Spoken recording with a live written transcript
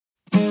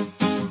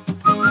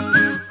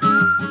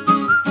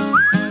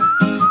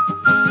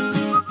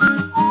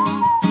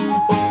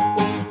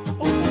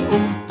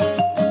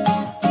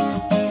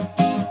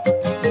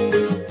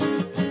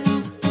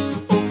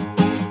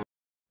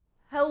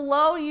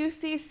Hello,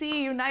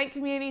 UCC, Unite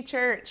Community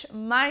Church.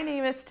 My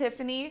name is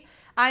Tiffany.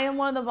 I am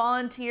one of the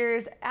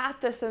volunteers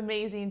at this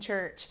amazing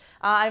church.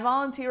 I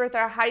volunteer with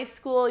our high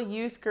school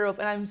youth group,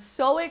 and I'm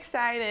so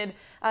excited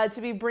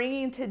to be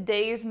bringing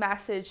today's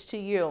message to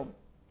you.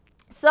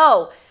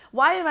 So,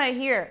 why am I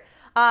here?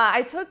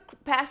 I took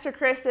Pastor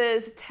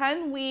Chris's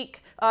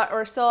 10-week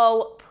or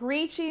so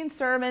preaching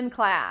sermon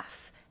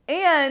class,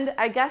 and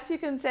I guess you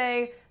can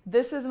say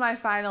this is my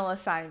final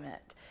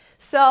assignment.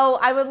 So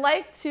I would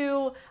like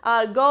to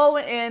go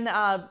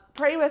and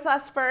pray with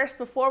us first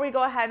before we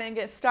go ahead and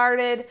get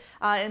started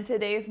in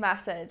today's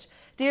message.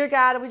 Dear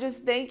God, we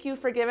just thank you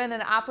for giving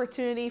an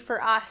opportunity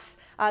for us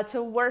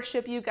to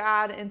worship you,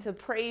 God, and to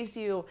praise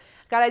you.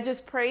 God, I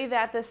just pray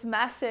that this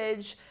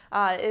message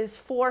is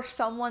for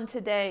someone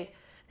today,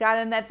 God,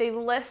 and that they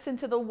listen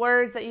to the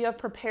words that you have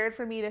prepared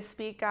for me to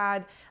speak,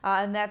 God,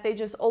 and that they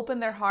just open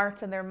their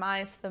hearts and their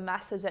minds to the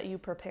message that you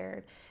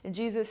prepared. In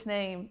Jesus'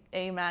 name,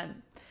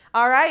 amen.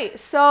 All right,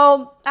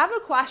 so I have a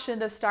question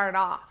to start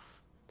off.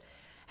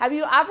 Have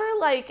you ever,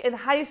 in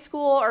high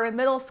school or in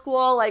middle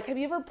school, have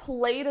you ever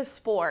played a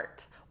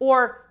sport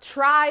or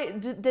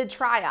did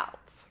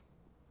tryouts?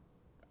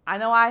 I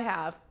know I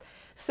have.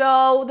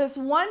 So this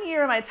one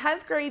year, my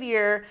 10th grade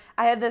year,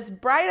 I had this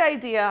bright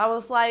idea. I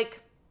was like,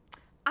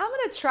 I'm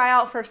going to try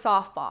out for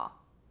softball,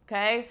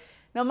 okay?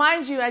 Now,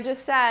 mind you, I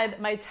just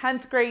said my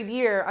 10th grade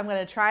year, I'm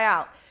going to try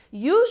out.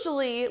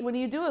 Usually, when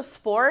you do a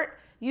sport,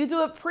 you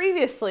do it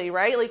previously,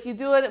 right? You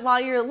do it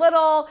while you're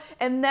little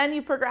and then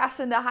you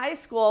progress into high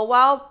school.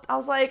 Well, I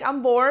was like,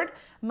 I'm bored.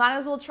 Might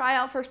as well try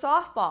out for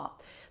softball.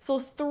 So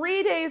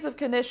 3 days of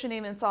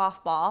conditioning in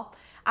softball,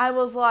 I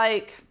was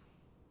like,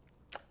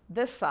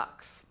 this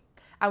sucks.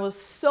 I was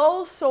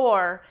so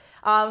sore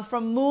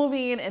from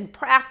moving and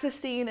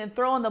practicing and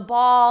throwing the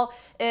ball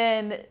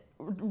and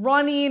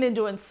running and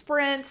doing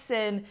sprints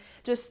and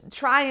just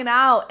trying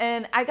out.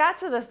 And I got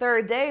to the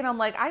third day and I'm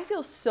like, I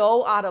feel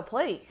so out of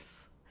place.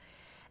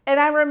 And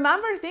I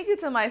remember thinking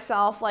to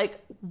myself,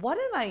 what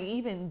am I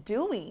even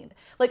doing?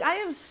 I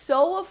am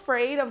so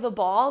afraid of the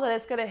ball that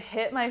it's going to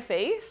hit my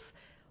face.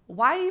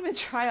 Why even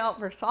try out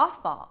for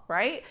softball,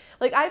 right?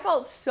 I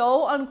felt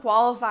so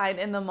unqualified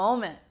in the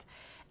moment.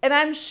 And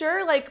I'm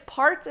sure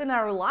parts in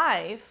our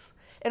lives,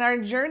 in our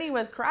journey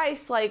with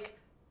Christ,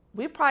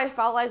 we probably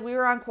felt like we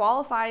were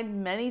unqualified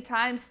many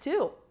times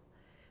too,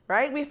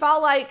 right? We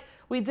felt like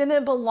we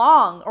didn't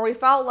belong, or we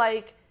felt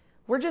like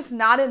we're just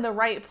not in the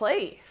right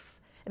place.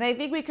 And I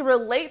think we can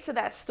relate to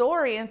that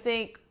story and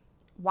think,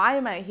 why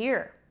am I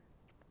here?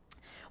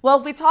 Well,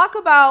 if we talk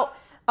about,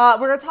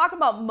 we're going to talk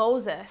about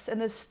Moses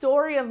and the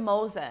story of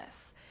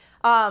Moses.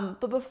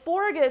 But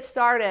before I get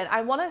started,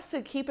 I want us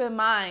to keep in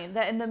mind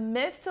that in the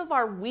midst of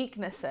our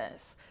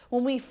weaknesses,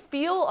 when we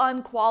feel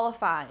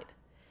unqualified,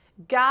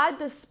 God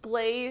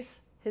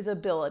displays his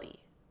ability.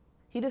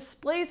 He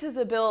displays his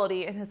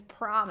ability and his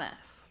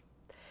promise.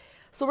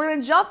 So we're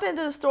going to jump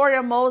into the story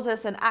of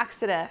Moses in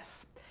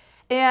Exodus.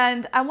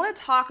 And I want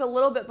to talk a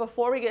little bit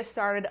before we get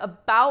started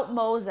about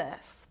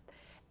Moses.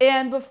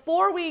 And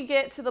before we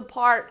get to the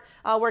part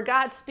where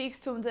God speaks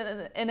to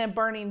him in a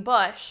burning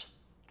bush,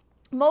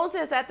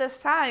 Moses at this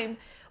time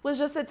was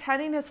just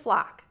attending his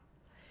flock,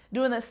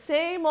 doing the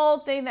same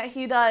old thing that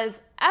he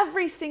does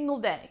every single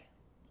day.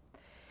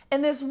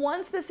 And this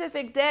one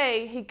specific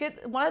day,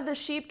 one of the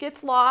sheep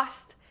gets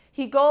lost.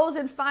 He goes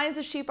and finds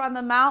a sheep on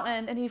the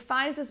mountain, and he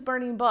finds this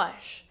burning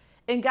bush.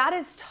 And God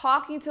is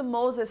talking to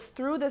Moses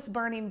through this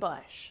burning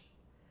bush.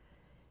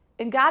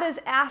 And God is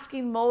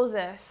asking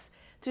Moses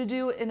to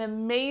do an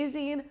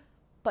amazing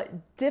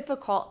but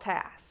difficult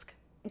task.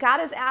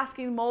 God is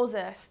asking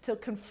Moses to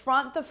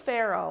confront the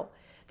Pharaoh,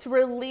 to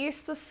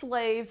release the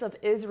slaves of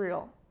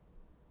Israel.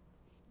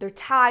 They're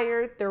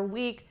tired, they're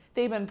weak,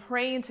 they've been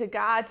praying to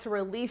God to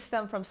release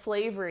them from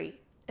slavery.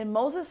 And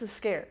Moses is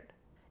scared.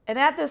 And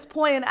at this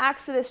point in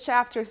Exodus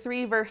chapter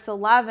 3, verse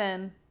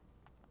 11,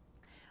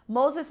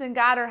 Moses and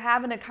God are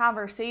having a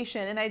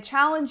conversation, and I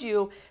challenge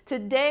you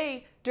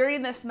today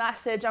during this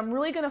message, I'm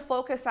really going to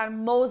focus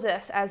on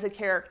Moses as a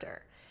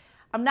character.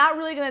 I'm not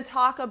really going to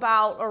talk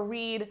about or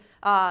read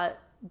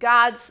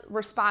God's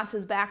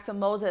responses back to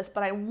Moses,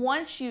 but I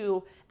want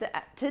you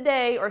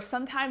today or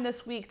sometime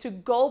this week to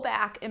go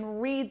back and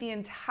read the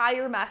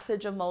entire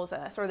message of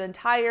Moses, or the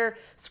entire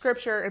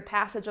scripture and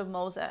passage of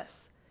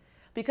Moses,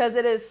 because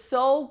it is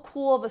so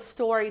cool of a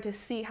story to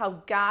see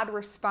how God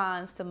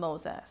responds to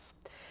Moses.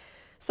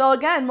 So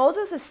again,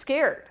 Moses is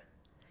scared.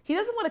 He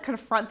doesn't want to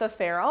confront the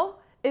Pharaoh.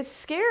 It's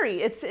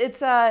scary. It's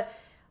a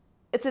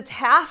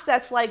task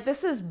that's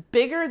this is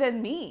bigger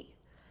than me.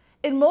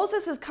 And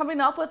Moses is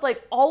coming up with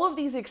all of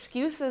these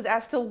excuses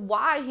as to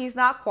why he's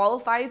not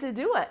qualified to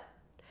do it.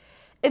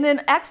 And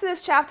in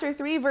Exodus chapter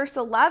 3, verse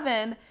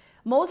 11,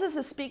 Moses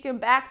is speaking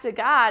back to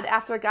God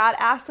after God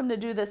asked him to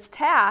do this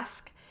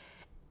task.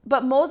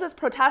 But Moses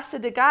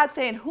protested to God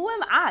saying, "Who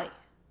am I?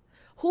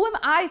 Who am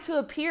I to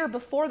appear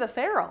before the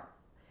Pharaoh?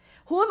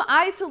 Who am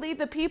I to lead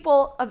the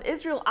people of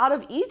Israel out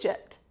of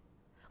Egypt?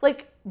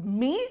 Like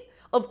me?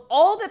 Of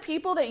all the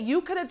people that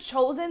you could have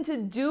chosen to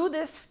do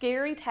this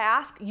scary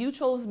task, you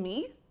chose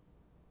me?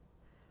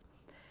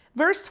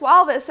 Verse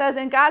 12, it says,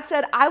 and God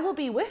said, I will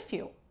be with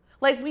you.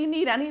 Like we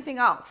need anything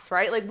else,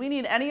 right? Like we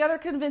need any other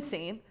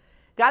convincing.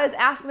 God is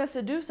asking us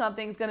to do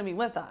something, he's going to be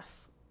with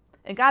us.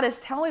 And God is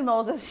telling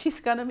Moses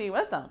he's going to be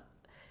with them.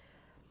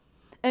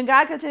 And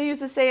God continues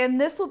to say, and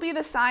this will be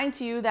the sign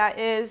to you that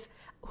is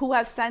who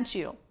have sent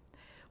you.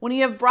 When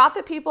you have brought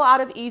the people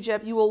out of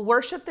Egypt, you will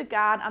worship the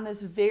God on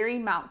this very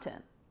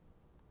mountain.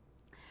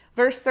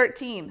 Verse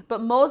 13,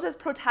 but Moses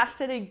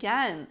protested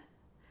again.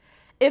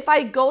 If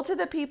I go to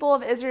the people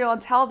of Israel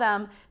and tell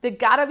them, the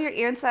God of your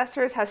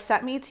ancestors has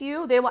sent me to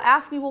you, they will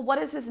ask me, well, what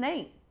is his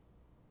name?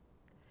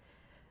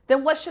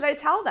 Then what should I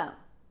tell them?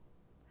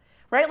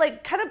 Right?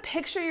 Like kind of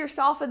picture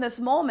yourself in this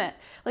moment.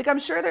 Like I'm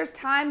sure there's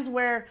times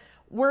where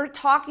we're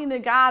talking to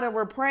God or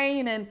we're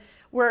praying and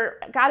where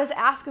God is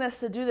asking us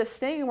to do this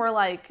thing and we're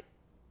like,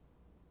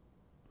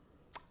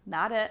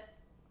 not it,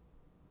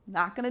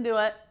 not going to do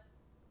it,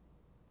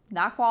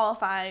 not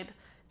qualified,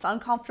 it's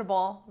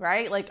uncomfortable,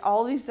 right? Like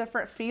all these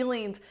different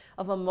feelings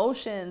of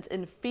emotions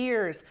and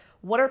fears.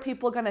 What are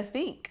people going to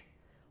think?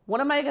 What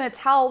am I going to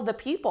tell the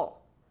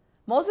people?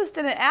 Moses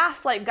didn't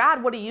ask like,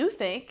 God, what do you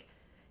think?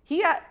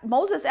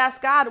 Moses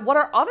asked God, what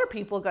are other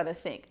people going to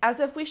think? As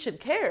if we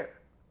should care.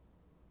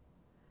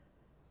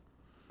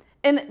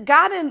 And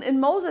God and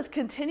Moses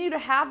continue to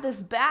have this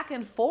back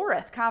and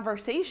forth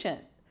conversation.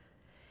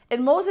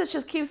 And Moses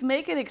just keeps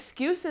making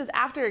excuses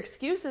after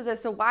excuses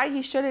as to why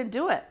he shouldn't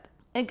do it.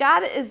 And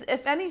God is,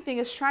 if anything,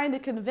 is trying to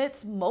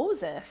convince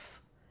Moses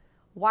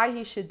why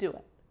he should do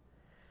it.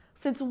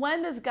 Since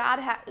when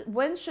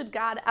should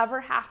God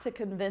ever have to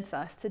convince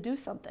us to do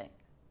something?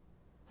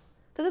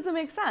 That doesn't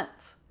make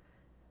sense.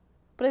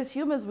 But as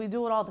humans, we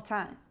do it all the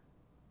time,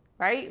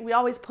 right? We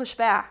always push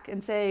back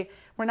and say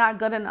we're not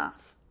good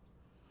enough.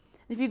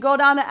 If you go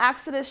down to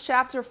Exodus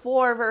chapter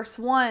 4, verse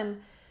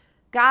 1,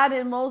 God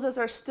and Moses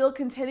are still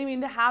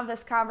continuing to have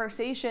this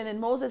conversation, and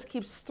Moses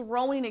keeps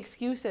throwing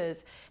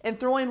excuses and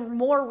throwing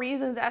more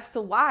reasons as to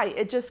why.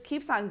 It just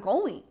keeps on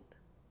going.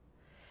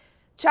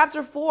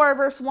 Chapter 4,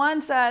 verse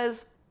 1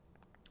 says,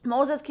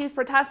 Moses keeps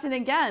protesting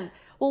again.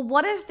 Well,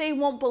 what if they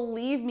won't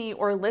believe me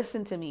or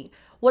listen to me?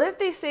 What if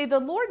they say the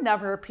Lord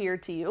never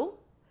appeared to you?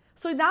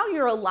 So now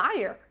you're a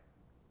liar.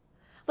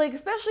 Like,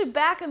 especially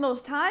back in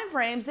those time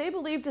frames, they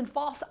believed in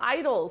false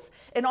idols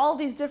and all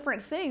these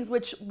different things,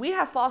 which we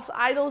have false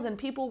idols and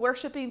people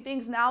worshiping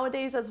things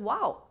nowadays as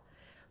well.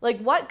 Like,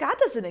 what? God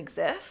doesn't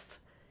exist.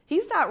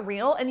 He's not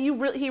real. And he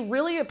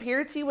really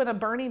appeared to you in a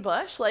burning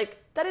bush? Like,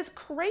 that is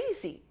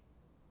crazy.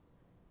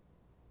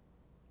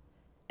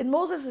 And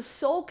Moses is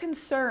so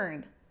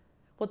concerned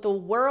with the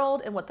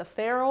world and what the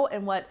Pharaoh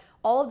and what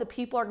all of the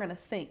people are going to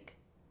think.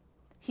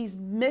 He's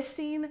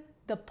missing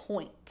the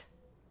point.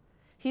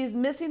 He's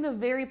missing the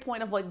very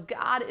point of what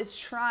God is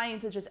trying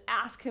to just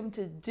ask him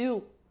to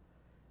do.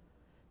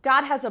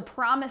 God has a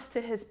promise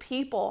to his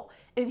people,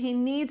 and he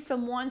needs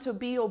someone to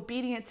be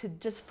obedient to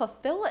just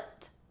fulfill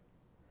it.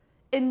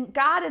 And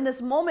God in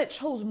this moment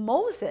chose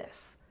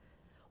Moses.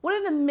 What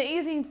an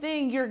amazing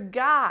thing. Your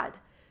God,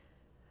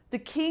 the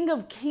King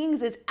of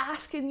Kings, is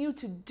asking you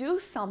to do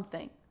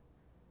something.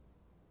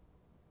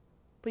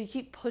 But you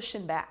keep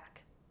pushing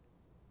back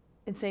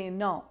and saying,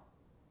 no,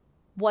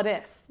 what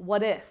if,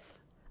 what if?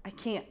 I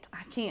can't.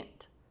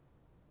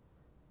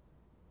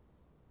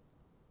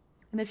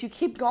 And if you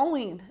keep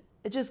going,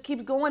 it just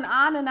keeps going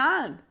on and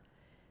on.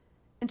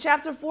 In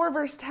chapter 4,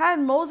 verse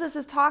 10, Moses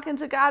is talking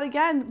to God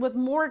again with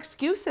more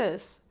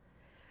excuses.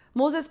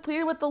 Moses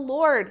pleaded with the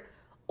Lord,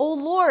 oh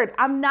Lord,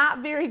 I'm not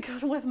very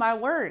good with my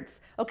words.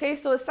 Okay,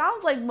 so it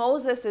sounds like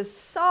Moses is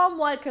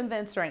somewhat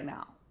convinced right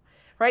now,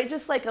 right?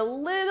 Just like a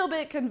little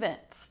bit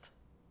convinced,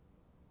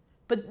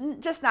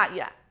 but just not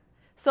yet.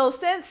 So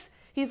since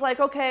he's like,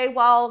 okay,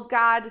 well,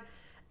 God,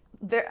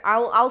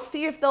 I'll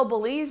see if they'll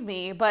believe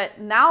me, but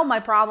now my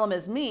problem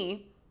is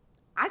me.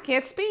 I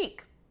can't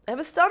speak. I have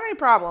a stuttering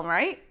problem,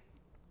 right?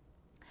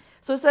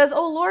 So it says,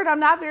 oh Lord,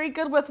 I'm not very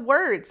good with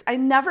words. I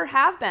never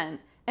have been,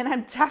 and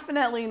I'm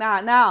definitely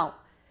not now.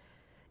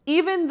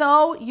 Even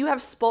though you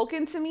have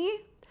spoken to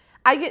me,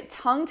 I get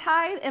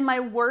tongue-tied and my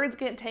words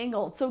get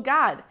tangled. So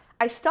God,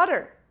 I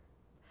stutter.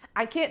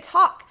 I can't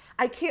talk.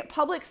 I can't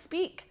public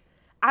speak.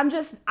 I'm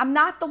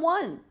not the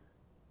one.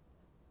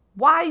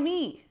 Why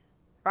me?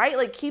 Right?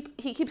 Like he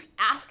keeps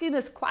asking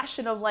this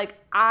question of like,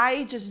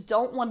 I just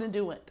don't want to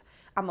do it.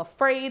 I'm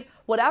afraid,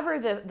 whatever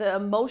the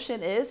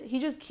emotion is, he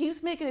just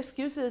keeps making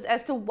excuses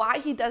as to why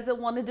he doesn't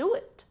want to do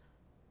it.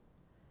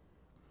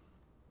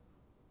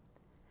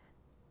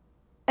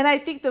 And I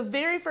think the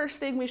very first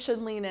thing we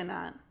should lean in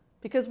on,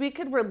 because we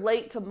could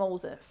relate to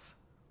Moses.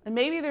 And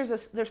maybe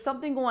there's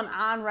something going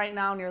on right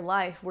now in your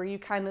life where you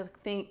kind of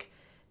think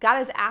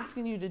God is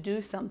asking you to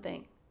do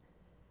something.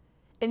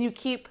 And you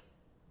keep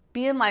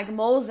being like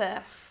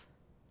Moses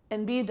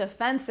and being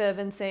defensive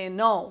and saying,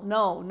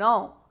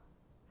 no,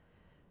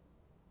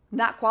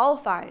 not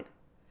qualified.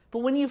 But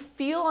when you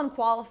feel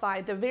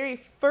unqualified, the very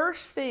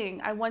first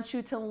thing I want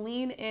you to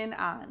lean in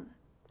on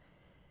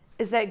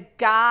is that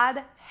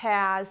God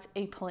has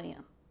a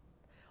plan.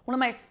 One of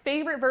my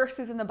favorite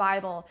verses in the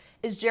Bible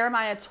is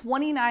Jeremiah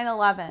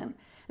 29:11.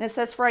 And it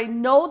says, "For I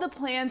know the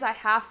plans I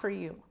have for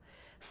you,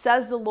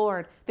 says the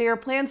Lord. They are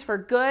plans for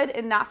good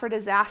and not for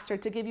disaster,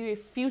 to give you a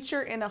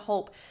future and a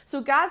hope." So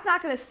God's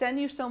not going to send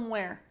you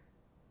somewhere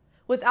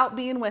without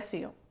being with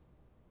you.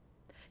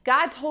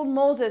 God told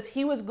Moses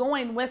he was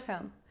going with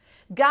him.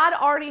 God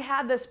already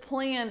had this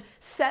plan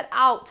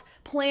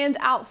planned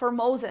out for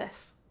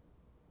Moses.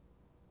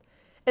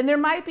 And there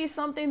might be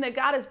something that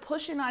God is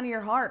pushing on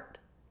your heart.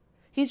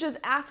 He's just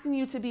asking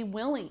you to be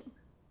willing.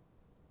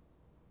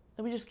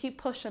 And we just keep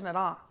pushing it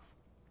off.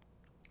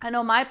 I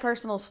know my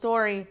personal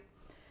story.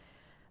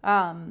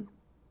 In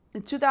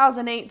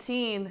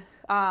 2018,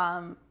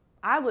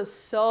 I was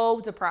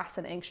so depressed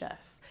and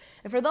anxious.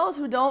 And for those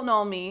who don't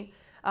know me,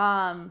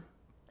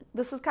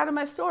 this is kind of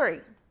my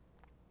story.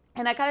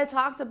 And I kind of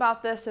talked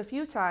about this a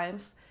few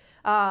times,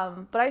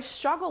 but I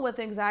struggle with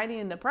anxiety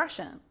and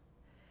depression.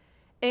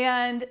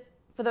 And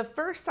for the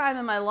first time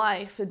in my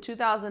life in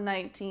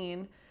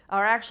 2019,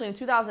 or actually in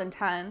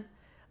 2010,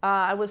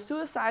 I was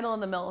suicidal in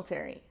the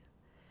military.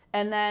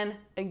 And then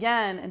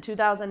again in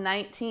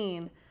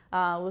 2019,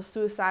 was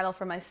suicidal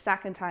for my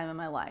second time in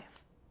my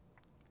life.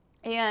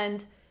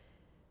 And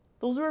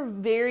those were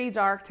very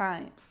dark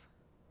times.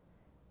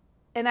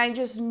 And I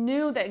just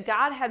knew that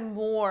God had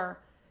more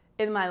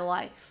in my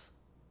life.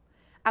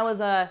 I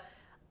was a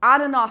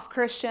on and off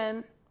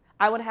Christian.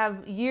 I would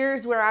have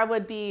years where I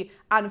would be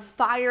on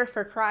fire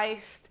for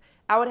Christ.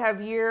 I would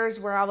have years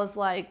where I was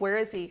like, where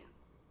is he?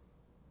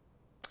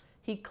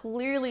 He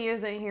clearly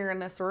isn't here in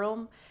this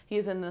room. He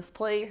is in this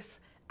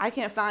place. I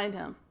can't find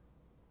him.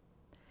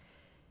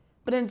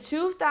 But in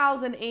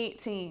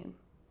 2018,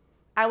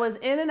 I was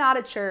in and out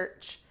of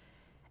church,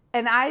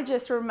 and I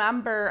just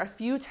remember a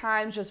few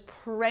times just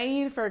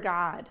praying for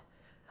God,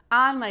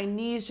 on my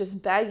knees,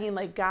 just begging,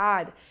 like,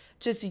 God,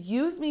 just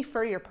use me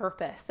for your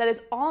purpose. That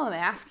is all I'm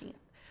asking.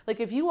 Like,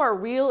 if you are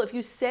real, if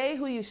you say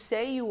who you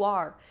say you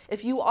are,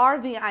 if you are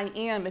the I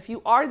am, if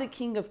you are the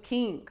King of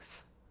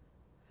Kings,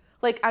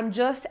 like, I'm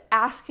just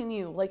asking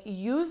you, like,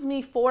 use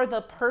me for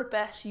the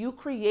purpose you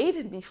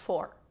created me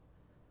for.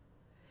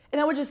 And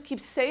I would just keep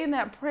saying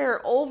that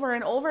prayer over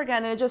and over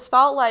again. And it just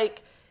felt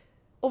like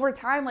over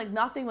time, like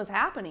nothing was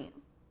happening.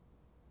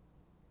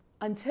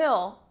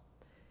 Until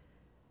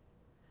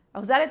I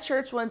was at a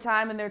church one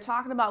time and they're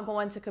talking about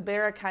going to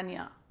Kibera,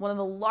 Kenya, one of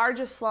the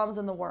largest slums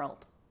in the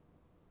world.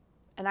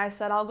 And I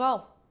said, I'll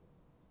go.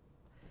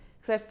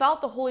 Because I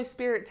felt the Holy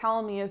Spirit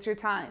telling me it's your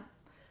time.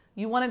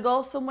 You want to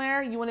go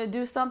somewhere, you want to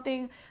do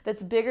something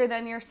that's bigger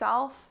than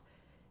yourself,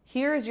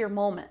 here's your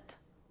moment.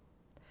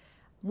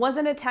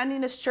 Wasn't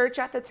attending this church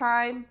at the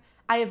time.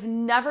 I have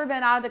never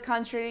been out of the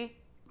country.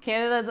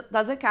 Canada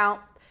doesn't count.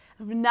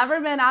 I've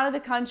never been out of the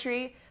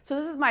country. So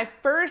this is my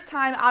first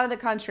time out of the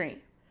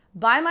country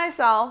by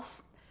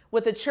myself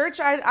with a church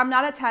I'm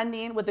not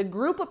attending, with a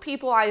group of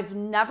people I've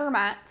never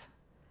met.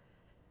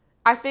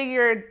 I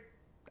figured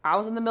I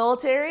was in the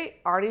military,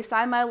 already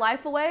signed my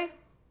life away.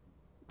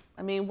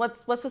 I mean,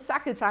 what's the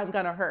second time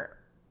gonna hurt?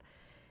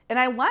 And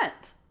I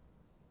went.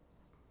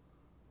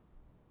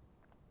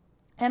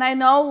 And I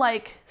know,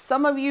 like,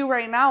 some of you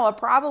right now are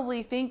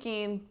probably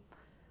thinking,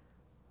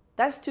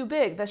 that's too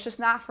big. That's just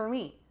not for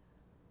me.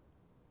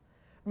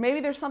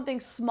 Maybe there's something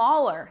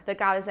smaller that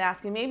God is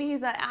asking. Maybe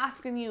he's not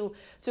asking you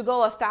to go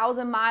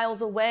 1,000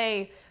 miles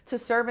away to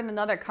serve in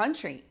another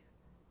country.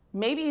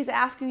 Maybe he's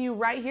asking you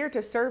right here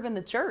to serve in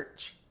the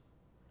church.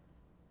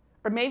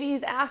 Or maybe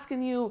he's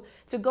asking you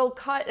to go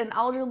cut an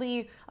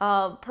elderly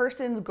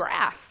person's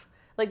grass.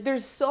 Like,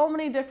 there's so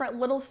many different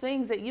little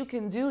things that you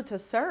can do to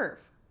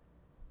serve.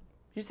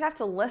 You just have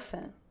to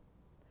listen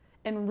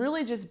and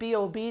really just be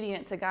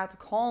obedient to God's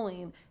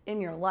calling in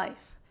your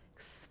life,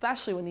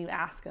 especially when you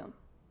ask him.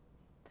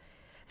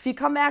 If you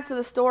come back to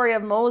the story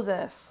of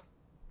Moses,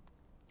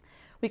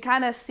 we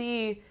kind of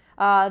see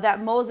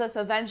that Moses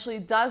eventually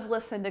does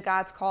listen to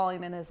God's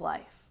calling in his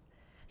life.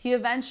 He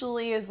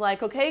eventually is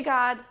like, okay,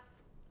 God,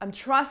 I'm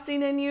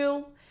trusting in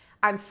you.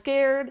 I'm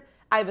scared.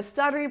 I have a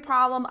stuttering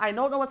problem. I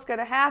don't know what's going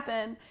to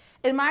happen.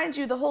 And mind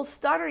you, the whole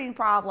stuttering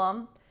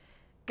problem,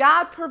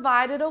 God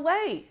provided a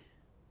way.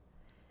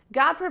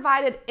 God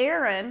provided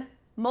Aaron,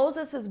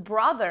 Moses'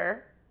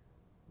 brother,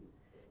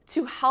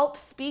 to help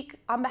speak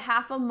on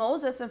behalf of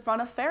Moses in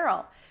front of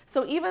Pharaoh.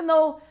 So even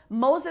though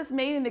Moses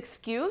made an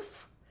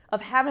excuse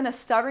of having a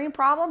stuttering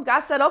problem,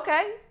 God said,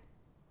 okay,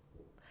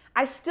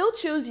 I still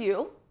choose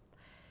you.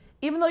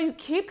 Even though you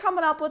keep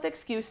coming up with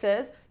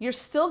excuses, you're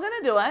still going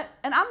to do it,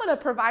 and I'm going to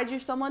provide you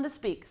someone to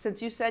speak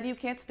since you said you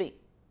can't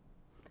speak.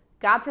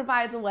 God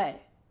provides a way.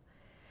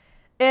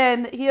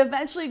 And he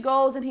eventually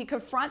goes and he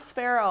confronts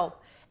Pharaoh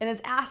and is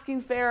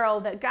asking Pharaoh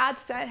that God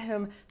sent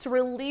him to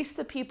release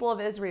the people of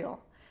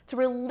Israel, to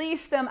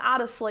release them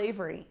out of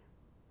slavery.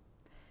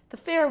 The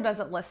Pharaoh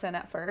doesn't listen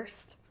at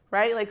first,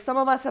 right? Like, some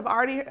of us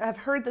have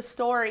heard the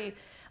story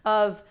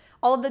of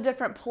all of the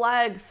different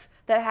plagues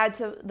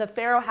that the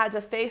Pharaoh had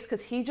to face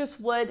because he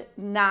just would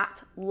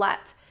not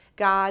let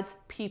God's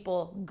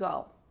people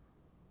go.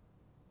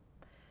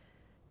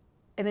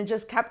 And it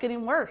just kept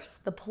getting worse.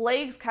 The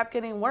plagues kept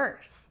getting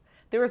worse.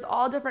 There was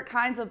all different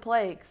kinds of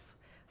plagues.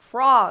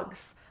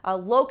 Frogs,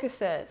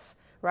 locusts,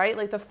 right?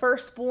 Like the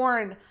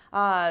firstborn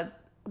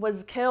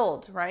was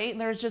killed, right?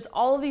 And there's just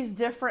all of these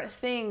different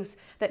things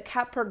that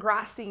kept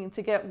progressing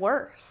to get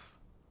worse.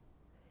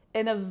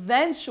 And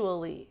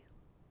eventually,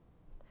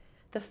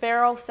 the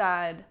Pharaoh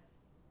said,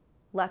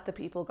 let the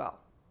people go.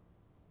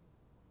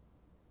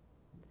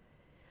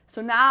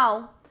 So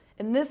now,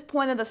 in this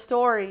point of the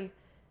story,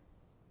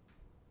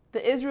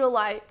 the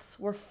Israelites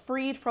were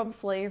freed from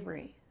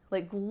slavery.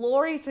 Like,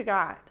 glory to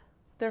God.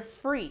 They're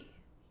free.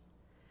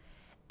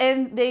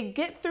 And they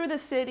get through the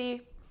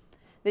city,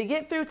 they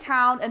get through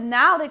town, and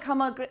now they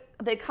come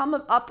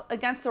up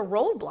against a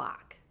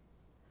roadblock,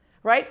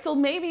 right? So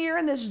maybe you're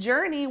in this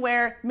journey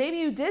where maybe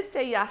you did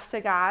say yes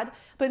to God,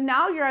 but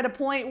now you're at a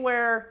point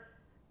where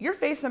you're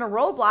facing a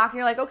roadblock and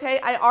you're like, okay,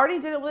 I already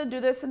didn't want to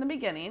do this in the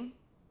beginning.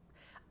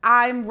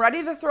 I'm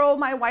ready to throw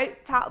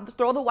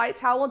the white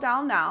towel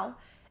down now.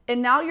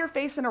 And now you're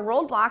facing a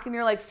roadblock and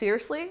you're like,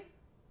 seriously?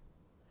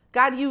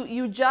 God,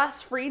 you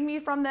just freed me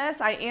from this.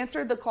 I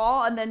answered the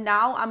call and then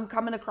now I'm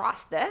coming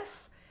across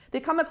this. They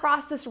come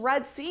across this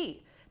Red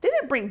Sea. They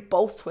didn't bring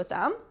boats with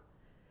them,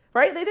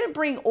 right? They didn't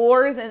bring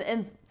oars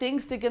and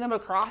things to get them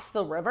across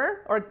the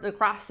river or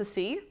across the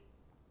sea.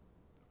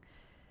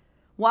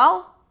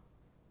 Well,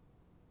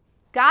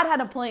 God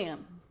had a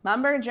plan.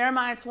 Remember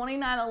Jeremiah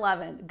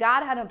 29:11.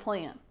 God had a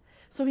plan.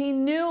 So he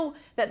knew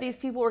that these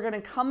people were going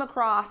to come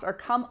across or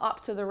come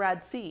up to the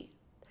Red Sea.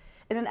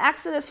 And in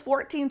Exodus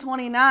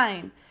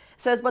 14:29, it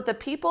says, but the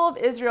people of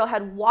Israel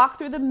had walked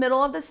through the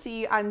middle of the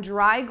sea on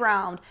dry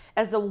ground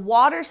as the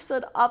water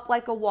stood up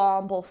like a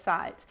wall on both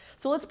sides.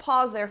 So let's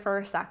pause there for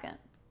a second.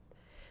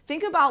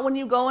 Think about when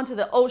you go into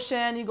the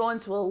ocean, you go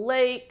into a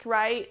lake,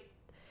 right?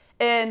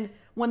 And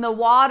when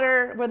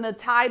the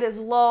tide is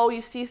low,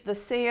 you see the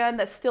sand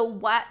that's still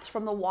wet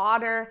from the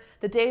water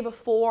the day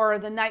before or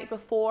the night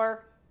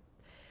before.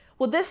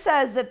 Well, this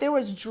says that there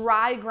was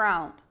dry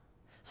ground.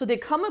 So they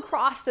come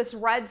across this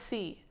Red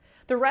Sea.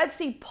 The Red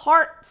Sea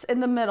parts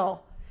in the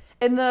middle,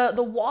 and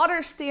the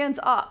water stands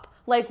up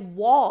like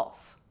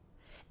walls,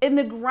 and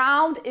the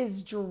ground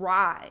is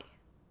dry.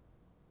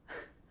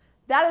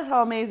 That is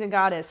how amazing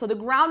God is. So the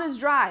ground is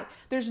dry.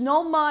 There's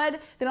no mud.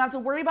 They don't have to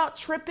worry about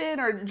tripping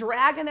or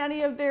dragging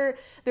any of their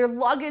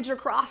luggage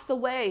across the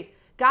way.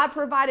 God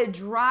provided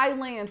dry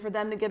land for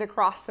them to get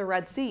across the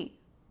Red Sea.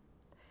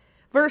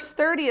 Verse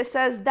 30, it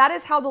says, that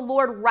is how the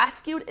Lord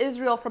rescued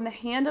Israel from the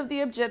hand of the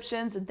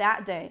Egyptians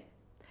that day.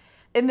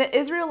 And the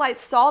Israelites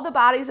saw the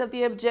bodies of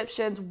the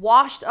Egyptians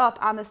washed up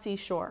on the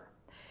seashore.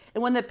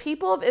 And when the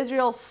people of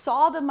Israel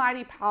saw the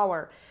mighty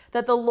power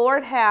that the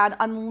Lord had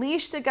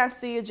unleashed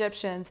against the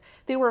Egyptians,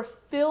 they were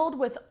filled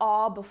with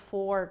awe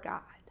before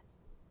God.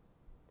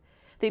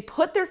 They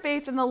put their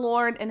faith in the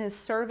Lord and his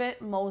servant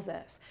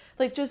Moses.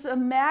 Like, just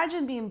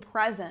imagine being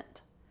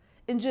present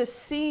and just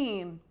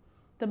seeing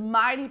the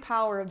mighty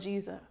power of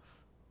Jesus.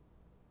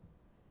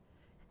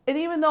 And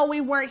even though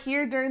we weren't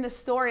here during the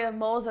story of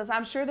Moses,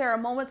 I'm sure there are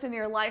moments in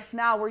your life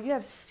now where you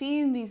have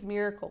seen these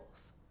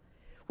miracles,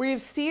 where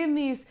you've seen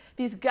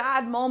these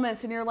God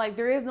moments and you're like,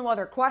 there is no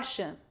other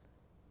question.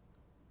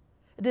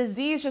 A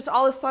disease just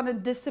all of a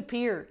sudden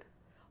disappeared.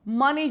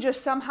 Money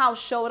just somehow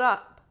showed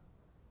up.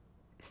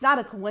 It's not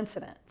a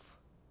coincidence.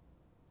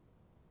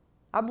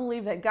 I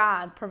believe that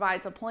God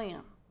provides a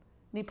plan,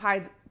 and he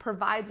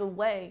provides a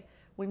way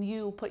when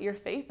you put your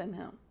faith in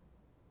him.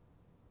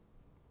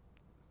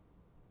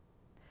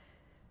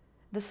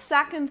 The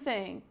second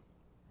thing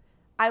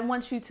I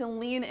want you to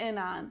lean in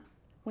on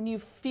when you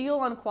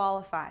feel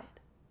unqualified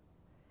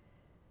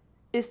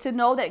is to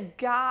know that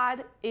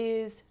God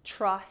is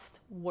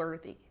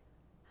trustworthy.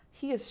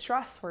 He is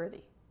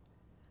trustworthy.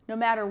 No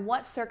matter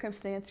what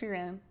circumstance you're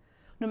in,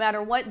 no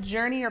matter what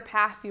journey or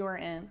path you are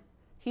in,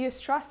 he is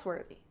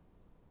trustworthy.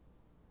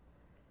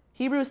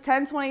 Hebrews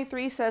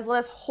 10:23 says, let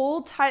us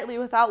hold tightly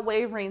without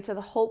wavering to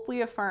the hope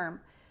we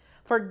affirm,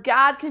 for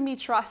God can be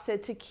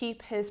trusted to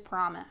keep his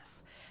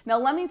promise. Now,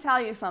 let me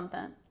tell you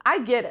something. I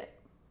get it.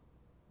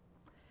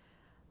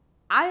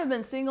 I have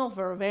been single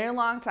for a very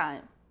long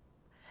time.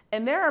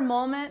 And there are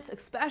moments,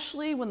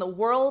 especially when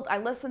I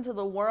listen to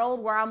the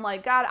world, where I'm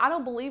like, God, I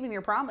don't believe in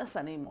your promise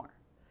anymore.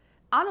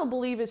 I don't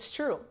believe it's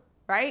true,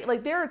 right?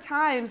 Like, there are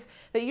times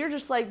that you're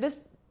just like,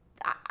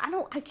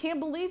 I can't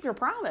believe your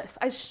promise.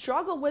 I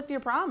struggle with your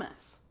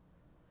promise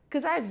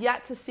because I have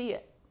yet to see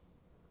it.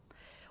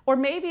 Or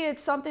maybe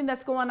it's something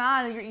that's going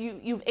on.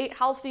 You've ate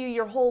healthy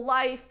your whole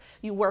life.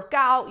 You work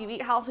out, you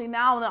eat healthy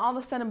now, and then all of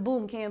a sudden,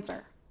 boom,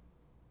 cancer.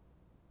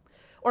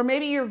 Or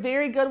maybe you're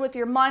very good with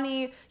your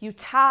money. You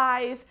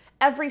tithe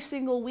every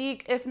single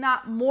week, if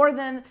not more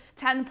than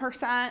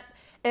 10%.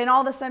 And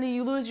all of a sudden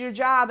you lose your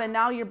job and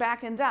now you're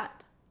back in debt.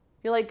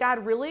 You're like,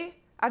 God, really?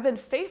 I've been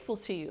faithful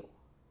to you.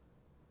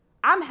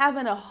 I'm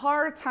having a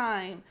hard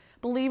time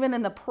believing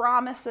in the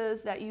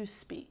promises that you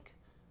speak.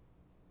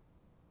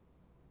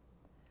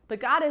 But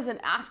God isn't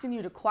asking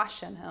you to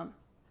question him.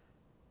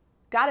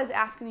 God is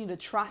asking you to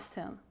trust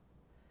him.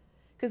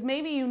 Because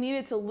maybe you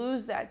needed to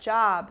lose that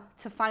job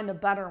to find a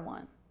better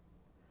one.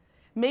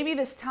 Maybe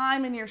this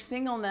time in your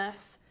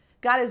singleness,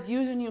 God is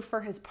using you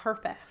for his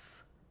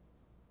purpose,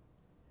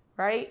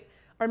 right?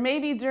 Or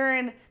maybe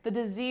during the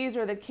disease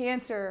or the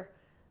cancer,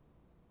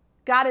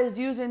 God is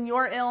using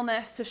your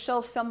illness to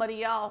show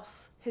somebody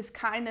else his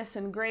kindness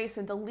and grace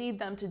and to lead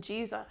them to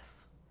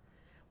Jesus.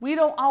 We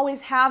don't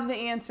always have the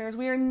answers.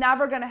 We are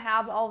never going to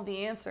have all of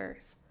the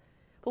answers.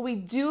 But we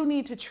do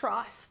need to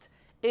trust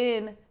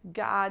in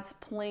God's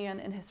plan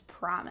and his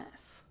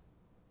promise.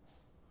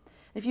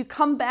 If you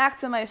come back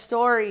to my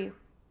story,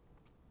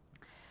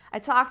 I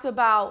talked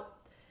about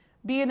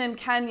being in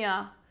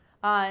Kenya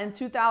in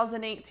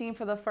 2018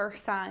 for the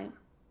first time.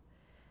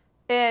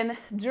 And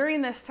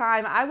during this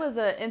time, I was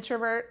an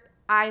introvert.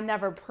 I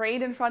never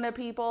prayed in front of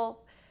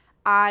people.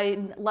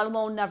 Let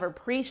alone never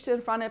preached in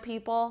front of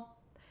people.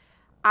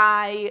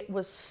 I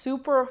was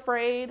super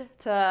afraid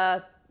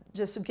to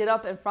just get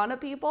up in front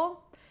of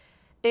people.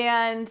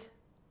 And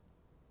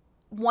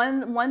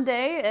one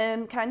day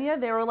in Kenya,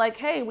 they were like,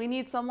 hey, we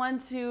need someone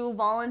to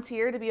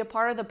volunteer to be a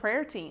part of the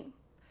prayer team.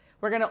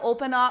 We're going to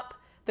open up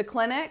the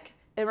clinic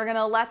and we're going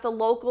to let the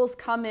locals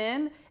come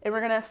in and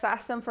we're going to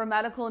assess them for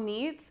medical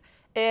needs.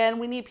 And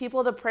we need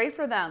people to pray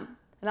for them.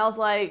 And I was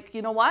like,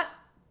 you know what?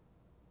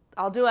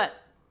 I'll do it.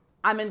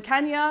 I'm in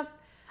Kenya.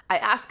 I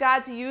asked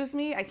God to use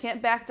me. I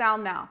can't back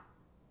down now.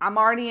 I'm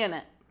already in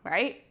it,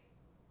 right?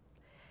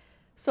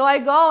 So I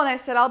go and I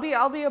said, I'll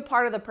be a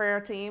part of the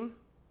prayer team.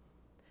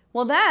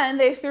 Well, then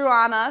they threw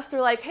on us. They're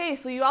like, hey,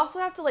 so you also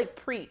have to like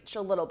preach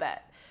a little bit.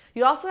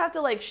 You also have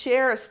to like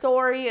share a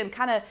story and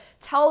kind of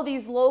tell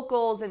these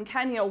locals in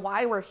Kenya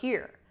why we're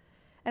here.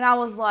 And I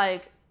was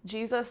like,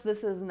 Jesus,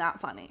 this is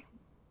not funny.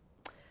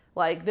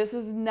 Like, this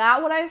is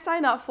not what I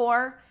signed up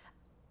for.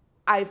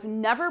 I've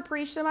never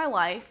preached in my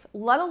life,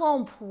 let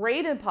alone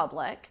prayed in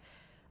public.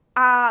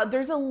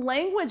 There's a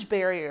language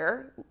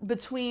barrier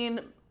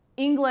between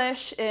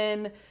English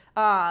and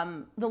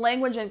the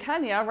language in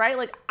Kenya, right?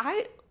 Like,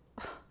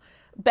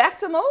 back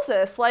to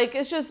Moses. Like,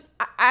 it's just,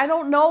 I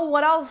don't know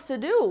what else to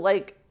do.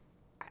 Like,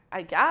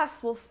 I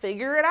guess we'll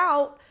figure it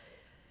out.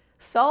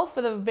 So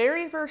for the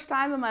very first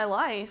time in my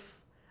life,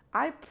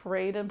 I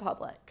prayed in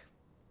public.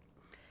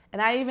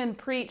 And I even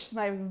preached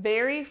my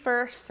very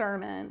first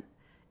sermon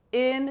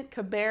in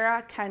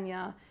Kibera,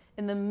 Kenya,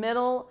 in the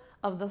middle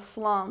of the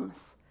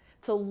slums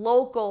to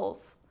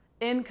locals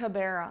in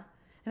Kibera.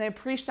 And I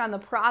preached on the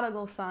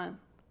prodigal son.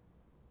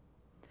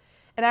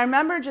 And I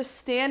remember just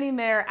standing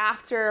there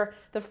after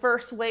the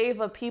first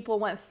wave of people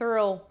went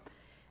through.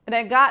 And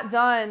I got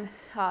done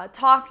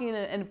talking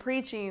and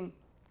preaching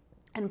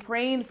and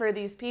praying for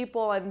these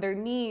people and their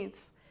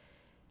needs.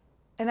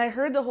 And I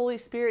heard the Holy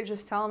Spirit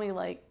just tell me,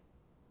 like,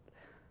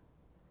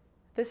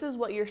 this is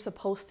what you're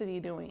supposed to be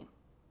doing.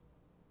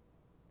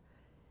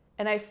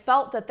 And I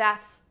felt that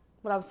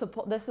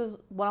this is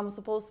what I'm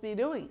supposed to be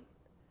doing.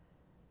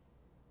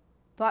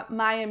 But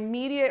my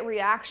immediate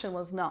reaction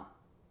was no.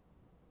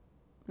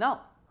 No.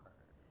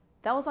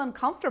 That was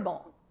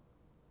uncomfortable.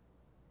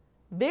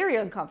 Very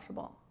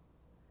uncomfortable.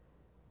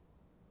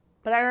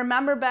 But I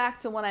remember back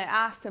to when I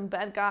asked and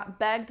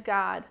begged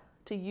God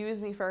to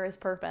use me for his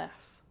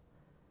purpose.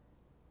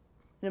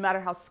 No matter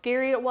how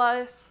scary it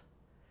was,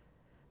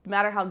 no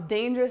matter how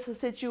dangerous the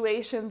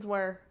situations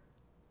were,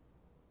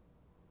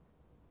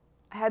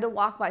 I had to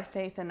walk by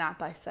faith and not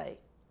by sight.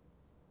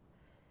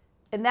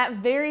 In that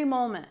very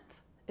moment,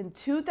 in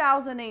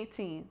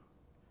 2018,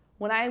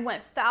 when I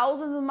went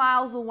thousands of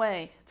miles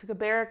away to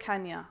Kibera,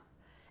 Kenya,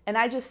 and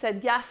I just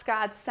said, yes,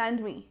 God,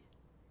 send me.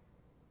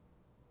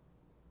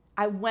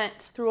 I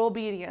went through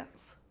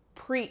obedience,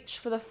 preached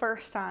for the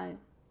first time.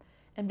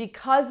 And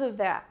because of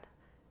that,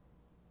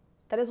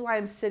 that is why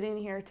I'm sitting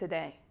here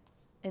today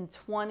in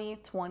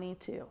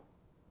 2022.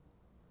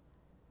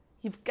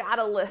 You've got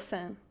to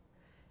listen.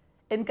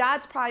 And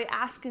God's probably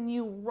asking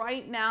you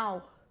right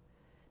now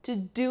to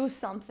do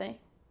something.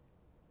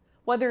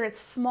 Whether it's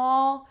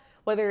small,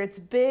 whether it's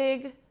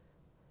big,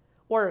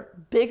 or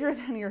bigger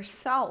than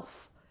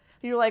yourself.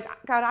 You're like,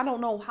 God, I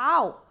don't know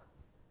how.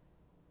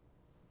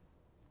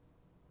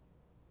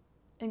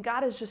 And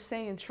God is just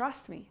saying,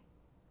 trust me.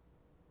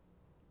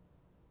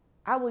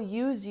 I will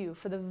use you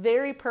for the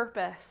very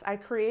purpose I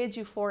created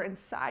you for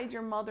inside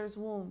your mother's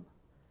womb.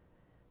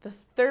 The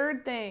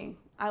third thing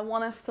I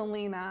want us to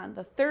lean on,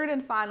 the third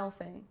and final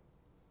thing,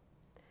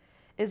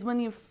 is when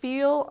you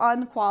feel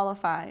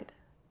unqualified,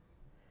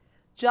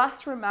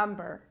 just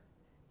remember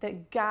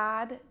that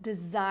God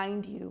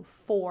designed you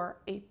for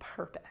a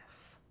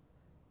purpose.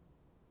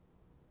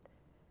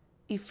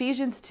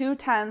 Ephesians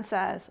 2:10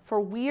 says, "For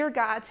we are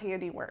God's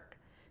handiwork,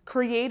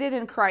 created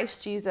in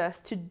Christ Jesus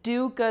to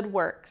do good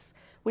works,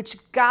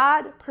 which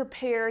God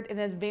prepared in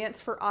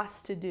advance for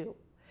us to do."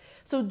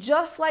 So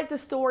just like the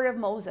story of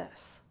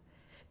Moses,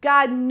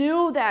 God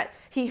knew that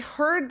he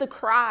heard the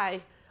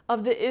cry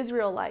of the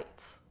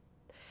Israelites.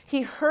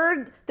 He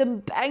heard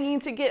them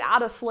begging to get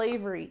out of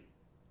slavery.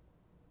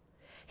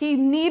 He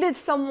needed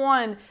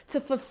someone to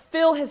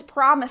fulfill his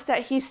promise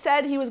that he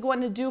said he was going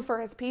to do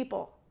for his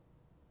people.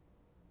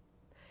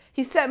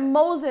 He sent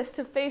Moses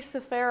to face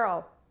the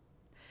Pharaoh,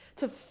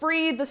 to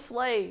free the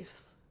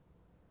slaves.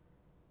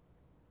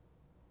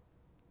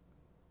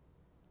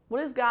 What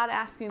is God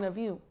asking of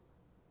you?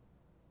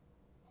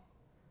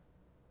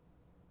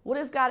 What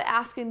is God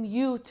asking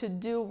you to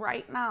do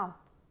right now?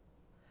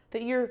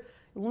 That you're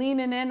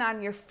leaning in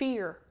on your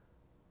fear,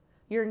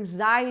 your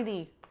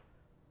anxiety,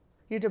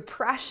 your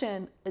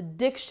depression,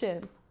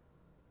 addiction.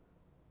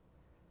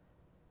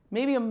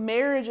 Maybe a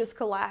marriage is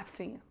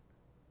collapsing.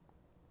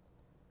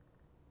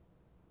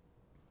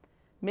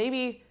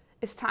 Maybe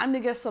it's time to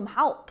get some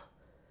help.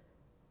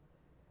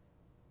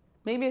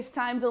 Maybe it's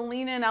time to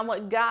lean in on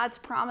what God's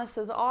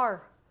promises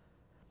are,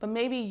 but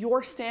maybe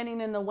you're standing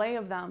in the way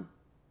of them.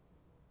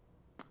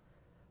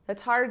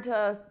 That's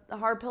a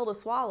hard pill to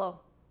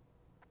swallow.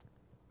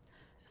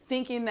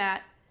 Thinking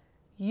that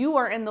you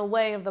are in the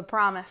way of the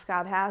promise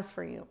God has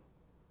for you.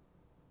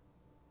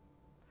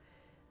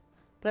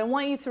 But I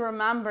want you to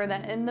remember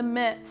that in the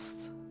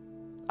midst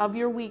of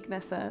your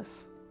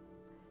weaknesses,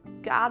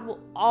 God will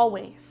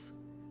always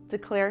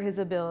declare his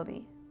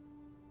ability.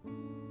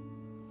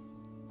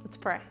 Let's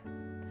pray.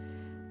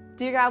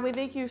 Dear God, we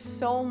thank you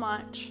so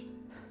much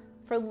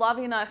for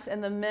loving us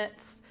in the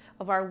midst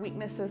of our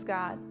weaknesses,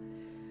 God.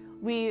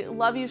 We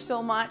love you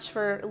so much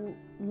for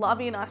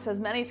loving us as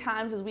many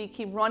times as we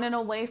keep running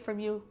away from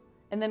you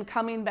and then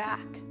coming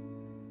back.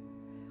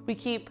 We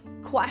keep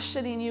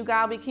questioning you,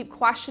 God. We keep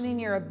questioning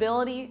your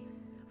ability.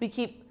 We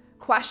keep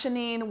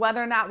questioning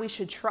whether or not we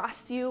should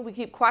trust you. We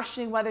keep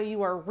questioning whether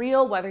you are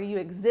real, whether you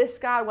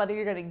exist, God, whether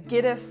you're going to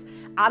get us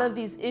out of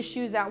these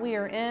issues that we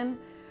are in,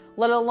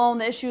 let alone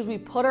the issues we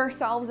put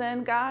ourselves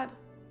in, God.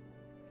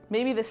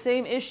 Maybe the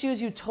same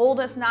issues you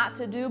told us not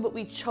to do, but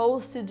we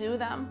chose to do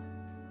them.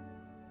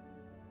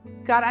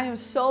 God, I am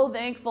so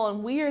thankful,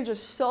 and we are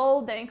just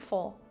so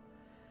thankful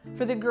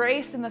for the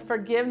grace and the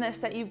forgiveness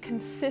that you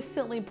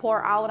consistently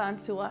pour out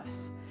onto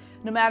us,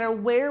 no matter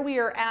where we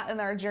are at in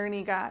our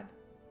journey, God.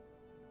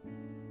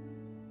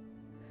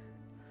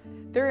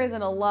 There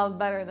isn't a love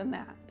better than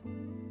that.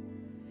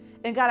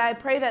 And God, I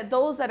pray that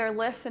those that are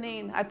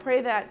listening, I pray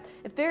that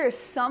if there is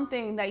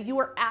something that you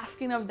are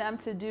asking of them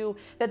to do,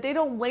 that they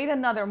don't wait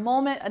another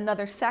moment,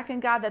 another second,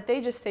 God, that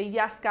they just say,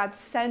 yes, God,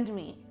 send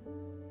me.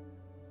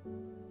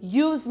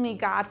 Use me,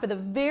 God, for the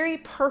very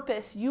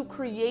purpose you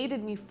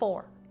created me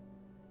for.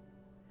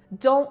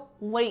 Don't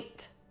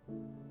wait.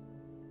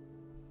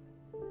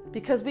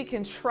 Because we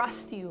can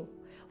trust you.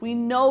 We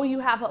know you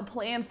have a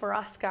plan for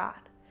us, God.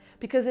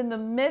 Because in the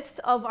midst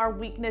of our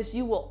weakness,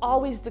 you will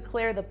always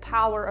declare the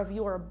power of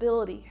your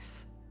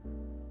abilities.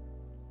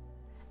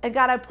 And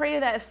God, I pray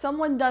that if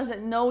someone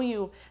doesn't know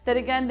you, that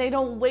again, they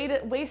don't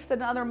waste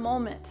another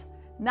moment,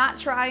 not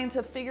trying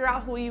to figure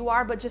out who you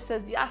are, but just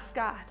says, yes,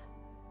 God.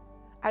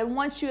 I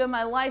want you in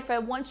my life. I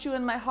want you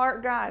in my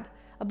heart, God.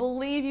 I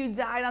believe you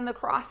died on the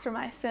cross for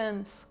my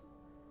sins.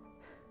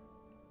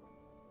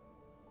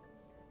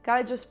 God,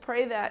 I just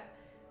pray that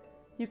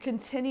you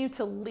continue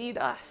to lead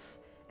us.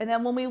 And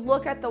then when we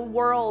look at the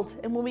world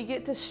and when we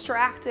get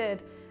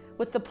distracted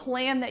with the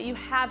plan that you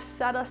have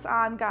set us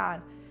on,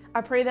 God,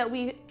 I pray that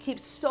we keep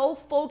so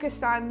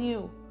focused on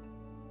you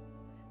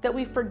that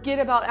we forget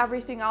about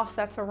everything else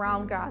that's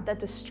around, God, that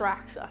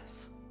distracts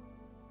us.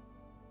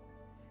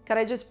 God,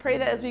 I just pray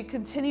that as we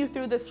continue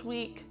through this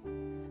week,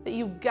 that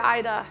you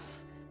guide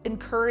us,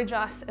 encourage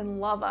us, and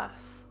love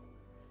us,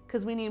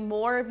 because we need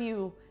more of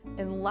you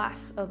and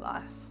less of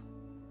us.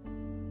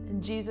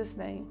 In Jesus'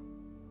 name,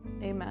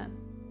 amen.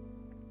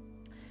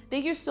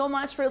 Thank you so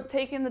much for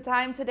taking the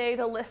time today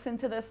to listen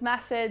to this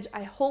message.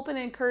 I hope it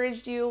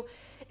encouraged you.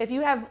 If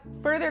you have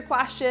further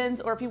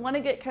questions or if you want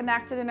to get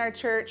connected in our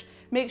church,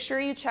 make sure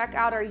you check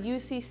out our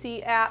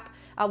UCC app.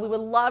 We would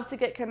love to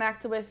get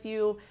connected with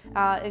you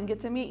and get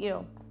to meet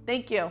you.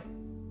 Thank you.